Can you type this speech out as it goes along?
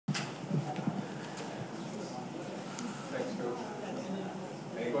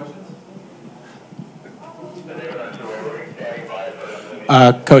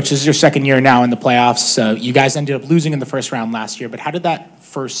Coach, this is your second year now in the playoffs. You guys ended up losing in the first round last year, but how did that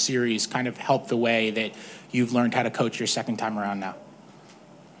first series kind of help the way that you've learned how to coach your second time around now?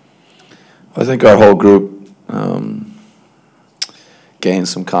 I think our whole group gained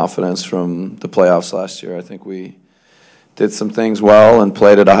some confidence from the playoffs last year. I think we did some things well and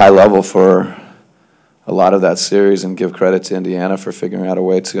played at a high level for a lot of that series, and give credit to Indiana for figuring out a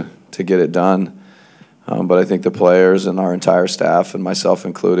way to get it done. But I think the players and our entire staff, and myself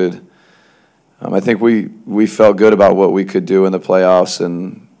included, I think we felt good about what we could do in the playoffs,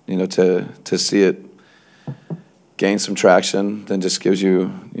 and to see it gain some traction then just gives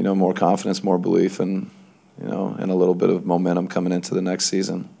you more confidence, more belief, and and a little bit of momentum coming into the next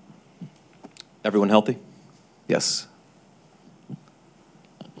season. Everyone healthy? Yes.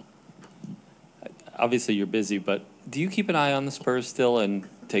 Obviously you're busy, but do you keep an eye on the Spurs still and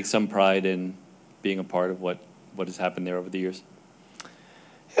take some pride in being a part of what has happened there over the years?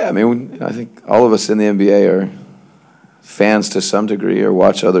 Yeah, I mean, I think all of us in the NBA are fans to some degree, or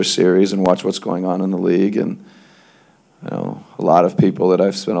watch other series and watch what's going on in the league, and a lot of people that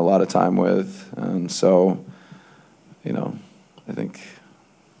I've spent a lot of time with, and so I think,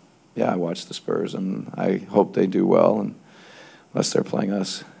 yeah, I watch the Spurs, and I hope they do well, and unless they're playing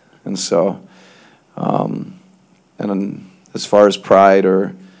us, and so, and then as far as pride,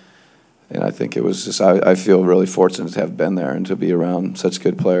 and I think it was just, I feel really fortunate to have been there and to be around such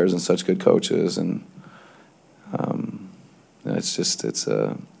good players and such good coaches, and it's just, it's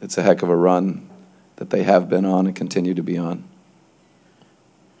a heck of a run that they have been on and continue to be on.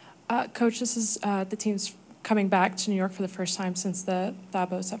 Coach, this is the team's coming back to New York for the first time since the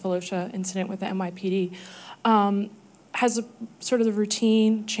Thabo Sefolosha incident with the NYPD. Has sort of the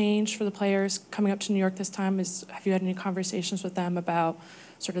routine changed for the players coming up to New York this time? Have you had any conversations with them about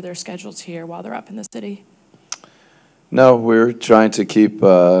sort of their schedules here while they're up in the city? No, we're trying to keep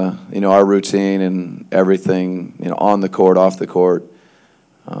our routine and everything on the court, off the court,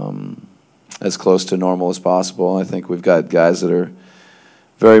 as close to normal as possible. I think we've got guys that are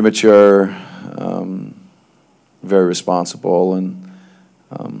very mature, very responsible, and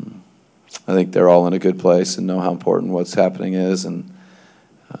I think they're all in a good place and know how important what's happening is, and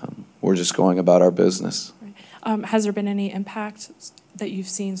we're just going about our business. Right. Has there been any impact that you've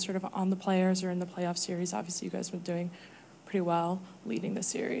seen sort of on the players or in the playoff series? Obviously, you guys have been doing pretty well leading the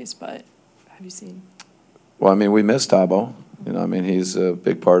series, but have you seen? Well, I mean, we miss Thabo. I mean, he's a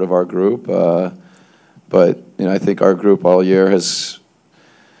big part of our group, but I think our group all year has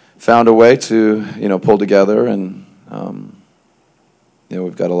found a way to pull together, and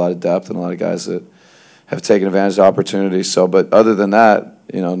we've got a lot of depth and a lot of guys that have taken advantage of opportunities. So, but other than that,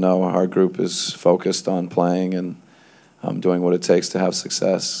 no, our group is focused on playing and doing what it takes to have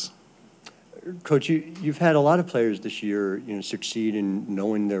success. Coach, you've had a lot of players this year, succeed in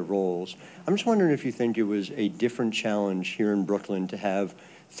knowing their roles. I'm just wondering if you think it was a different challenge here in Brooklyn to have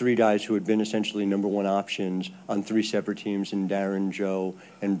three guys who had been essentially #1 options on three separate teams, and Darren, Joe,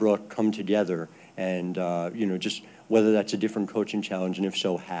 and Brooke come together, and just whether that's a different coaching challenge, and if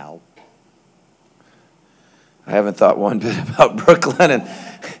so, how? I haven't thought one bit about Brooklyn, and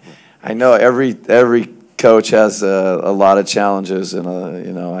I know every coach has a lot of challenges, and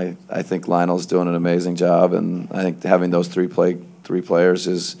I think Lionel's doing an amazing job, and I think having those three players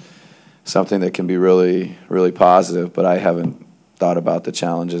is something that can be really, really positive. But I haven't thought about the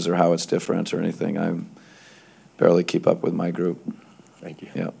challenges or how it's different or anything. I barely keep up with my group. Thank you.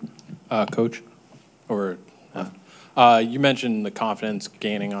 Yeah. Coach, you mentioned the confidence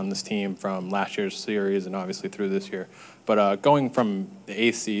gaining on this team from last year's series and obviously through this year. But going from the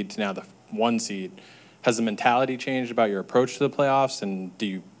 8th seed to now the 1 seed, has the mentality changed about your approach to the playoffs, and do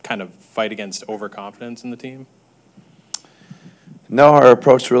you kind of fight against overconfidence in the team? No, our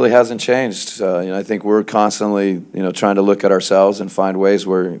approach really hasn't changed. I think we're constantly, trying to look at ourselves and find ways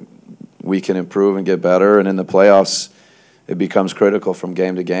where we can improve and get better. And in the playoffs, it becomes critical from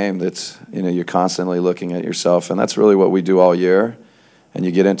game to game. That's you're constantly looking at yourself, and that's really what we do all year. And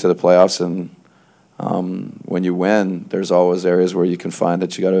you get into the playoffs, and when you win, there's always areas where you can find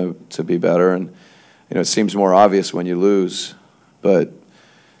that you got to be better. And it seems more obvious when you lose, but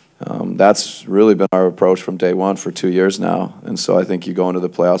that's really been our approach from day one for 2 years now. And so I think you go into the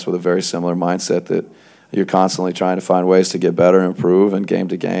playoffs with a very similar mindset that you're constantly trying to find ways to get better, improve, and game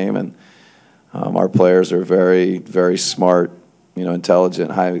to game. And our players are very, very smart,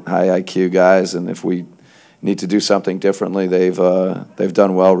 intelligent, high IQ guys. And if we need to do something differently, they've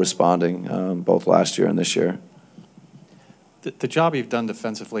done well responding, both last year and this year. The job you've done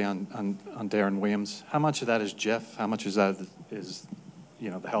defensively on Darren Williams, how much of that is Jeff? How much of that is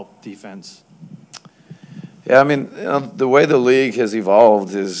the help defense? Yeah, I mean, the way the league has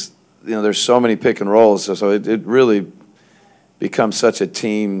evolved is, there's so many pick and rolls, so it really becomes such a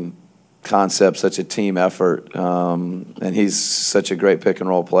team concept, such a team effort, and he's such a great pick and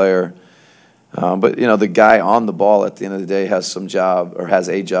roll player. But the guy on the ball at the end of the day has some job, or has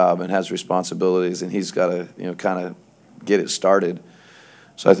a job, and has responsibilities, and he's got to kind of get it started.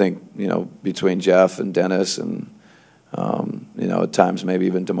 So I think between Jeff and Dennis and at times maybe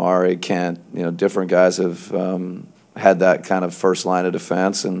even Damari, Kent, different guys have had that kind of first line of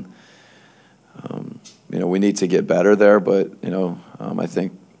defense, and we need to get better there. But I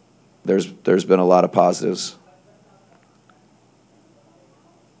think there's been a lot of positives.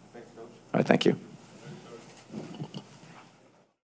 All right, thank you.